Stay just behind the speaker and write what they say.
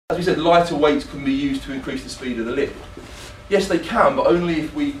As we said, lighter weights can be used to increase the speed of the lift. Yes, they can, but only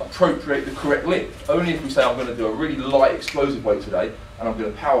if we appropriate the correct lift. Only if we say, I'm going to do a really light explosive weight today, and I'm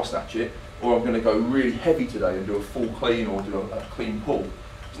going to power snatch it, or I'm going to go really heavy today and do a full clean or do a clean pull.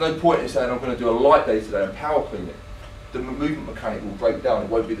 There's no point in saying I'm going to do a light day today and power clean it. The movement mechanic will break down, it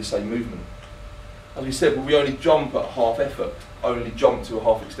won't be the same movement. As we said, well, we only jump at half effort, only jump to a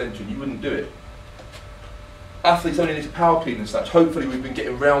half extension, you wouldn't do it. Athletes only need to power clean and snatch. Hopefully we've been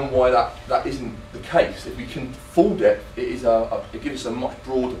getting around why that isn't the case. If we can full depth, it gives us a much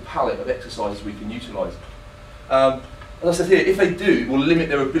broader palette of exercises we can utilise. As I said here, if they do, it will limit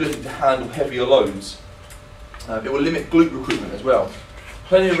their ability to handle heavier loads. It will limit glute recruitment as well.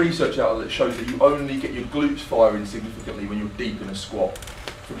 Plenty of research out there that shows that you only get your glutes firing significantly when you're deep in a squat.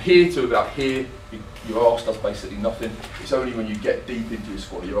 From here to about here, your arse does basically nothing. It's only when you get deep into your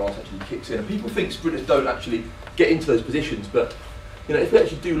squat that your arse actually kicks in. And people think sprinters don't actually get into those positions, but you know, if we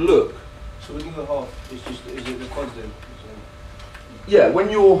actually do look. So when you go half, is it the quads then? Yeah, when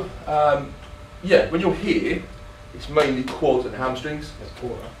you're here, it's mainly quads and hamstrings. That's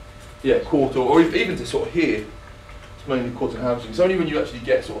quarter. Yeah, quarter, or even to sort of here, it's mainly quads and hamstrings. It's only when you actually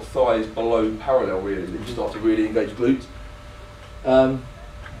get sort of thighs below parallel really that you start to really engage glutes.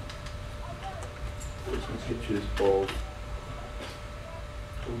 Some pictures of.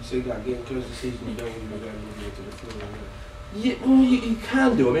 When you say that getting close to season, you don't want to go going all the way to the floor. Yeah, well, you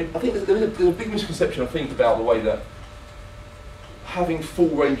can do. I mean, I think there's a big misconception, I think, about the way that having full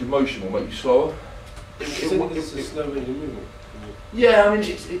range of motion will make you slower. It's a slow range of movement. Yeah, I mean,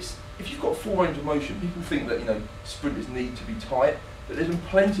 it's if you've got full range of motion, people think that, you know, sprinters need to be tight, but there's been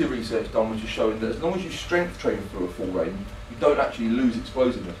plenty of research done which is showing that as long as you strength train through a full range, you don't actually lose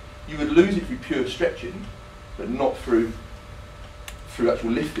explosiveness. You would lose it through pure stretching, but not through actual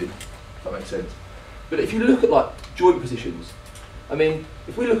lifting, if that makes sense. But if you look at like joint positions, I mean,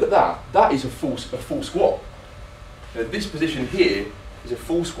 if we look at that is a full squat. You know, this position here is a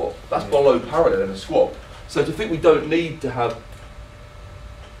full squat. That's below parallel in a squat. So to think we don't need to have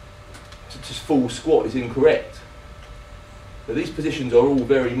to full squat is incorrect. Now, these positions are all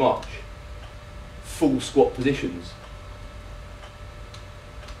very much full squat positions.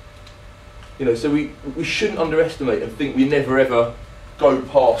 You know, so we shouldn't underestimate and think we never ever go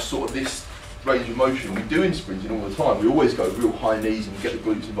past sort of this range of motion. We do in sprinting all the time. We always go real high knees and get the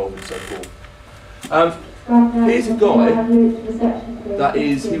glutes involved and so forth. Here's a guy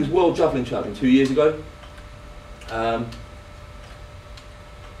he was world javelin champion 2 years ago. And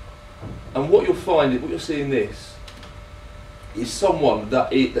what you'll find, what you'll see in this, is someone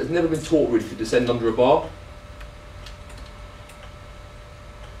that's never been taught really to descend under a bar.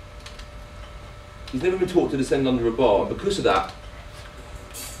 He's never been taught to descend under a bar, and because of that,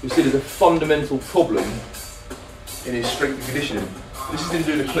 you'll see there's a fundamental problem in his strength and conditioning. This is him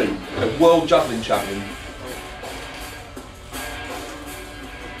doing a clean, a world javelin champion.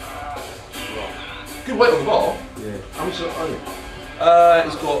 Good weight on the bar. Yeah. How much on it?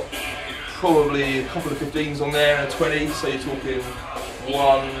 It's got probably a couple of 15s on there and a 20, so you're talking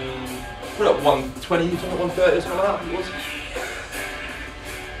 120, you're talking 130 or something like that, I think it was.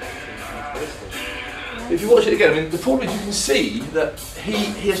 If you watch it again, I mean, the problem is you can see that he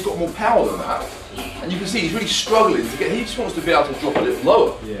has got more power than that, and you can see he's really struggling to get. He just wants to be able to drop a little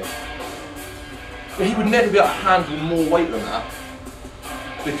lower. Yeah. But he would never be able to handle more weight than that,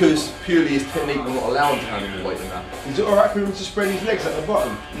 because purely his technique will not allow him to handle more weight than that. Is it alright for him to spread his legs at the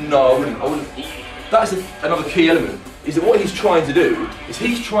bottom? No, I wouldn't. That's another key element. Is that what he's trying to do? Is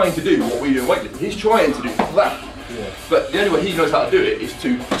he's trying to do what we do in weightlifting? He's trying to do that. Yeah. But the only way he knows how to do it is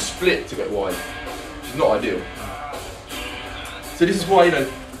to split to get wide. Not ideal. So this is why, you know,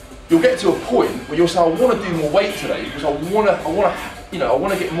 you'll get to a point where you'll say, I want to do more weight today because I want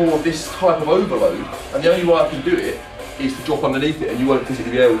to get more of this type of overload, and the only way I can do it is to drop underneath it, and you won't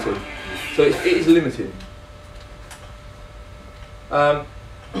physically be able to. So it is limiting. Athletes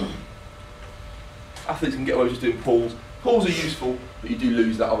can get away with just doing pulls. Pulls are useful, but you do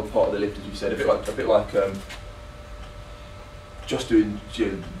lose that other part of the lift, as you said, a bit like just doing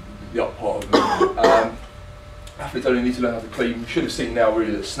the up part of the movement. Athletes only need to learn how to clean. You should have seen now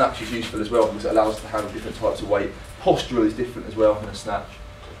really that snatch is useful as well because it allows us to handle different types of weight. Postural is different as well in a snatch.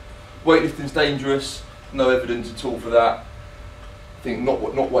 Weightlifting is dangerous, no evidence at all for that. I think not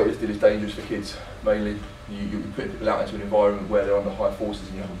weightlifting is dangerous for kids mainly. You'll be putting people out into an environment where they're under high forces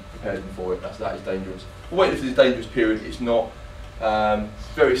and you haven't prepared them for it. That is dangerous. Weightlifting is dangerous, period. It's not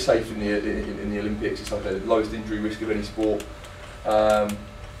very safe in the Olympics. It's like the lowest injury risk of any sport.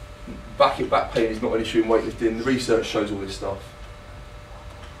 Back pain is not an issue in weightlifting. The research shows all this stuff.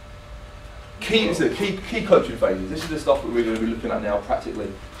 Key coaching phases. This is the stuff that we're going to be looking at now practically.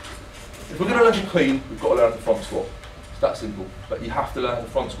 If we're going to learn to clean, we've got to learn the front squat. It's that simple. But you have to learn the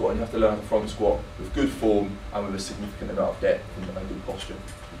front squat, and you have to learn the front squat with good form and with a significant amount of depth and good posture.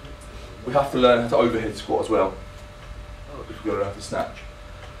 We have to learn how to overhead squat as well. If we're going to learn how to snatch.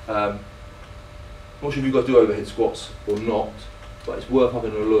 I'm not sure if you guys do overhead squats or not, but it's worth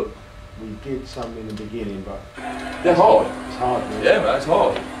having a look. We did some in the beginning, but they're hard. It's hard, man. Yeah, man, it's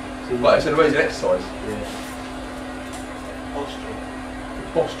hard. But it's an amazing exercise. Yeah.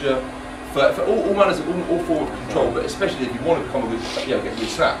 Posture, for all manners of all form of control, but especially if you want to become a good, get a good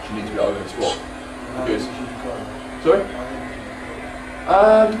snatch, you need to be overhead squat. Because, sorry?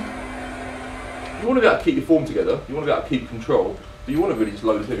 You want to be able to keep your form together, you want to be able to keep control, but you want to really just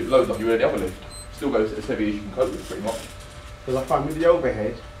load like you would any other lift. Still go as heavy as you can cope with, pretty much. Because I find with the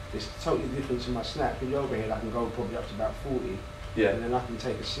overhead, it's totally different to my snatch. With the overhead, I can go probably up to about 40, yeah, and then I can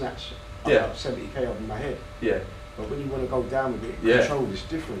take a snatch up yeah, 70k over my head. Yeah. But when you want to go down with it, yeah, control is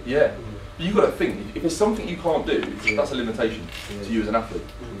different. Yeah. But you've got to think, if there's something you can't do, yeah, that's a limitation, yeah, to you as an athlete.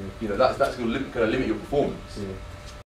 Yeah. You know, that's going to limit your performance. Yeah.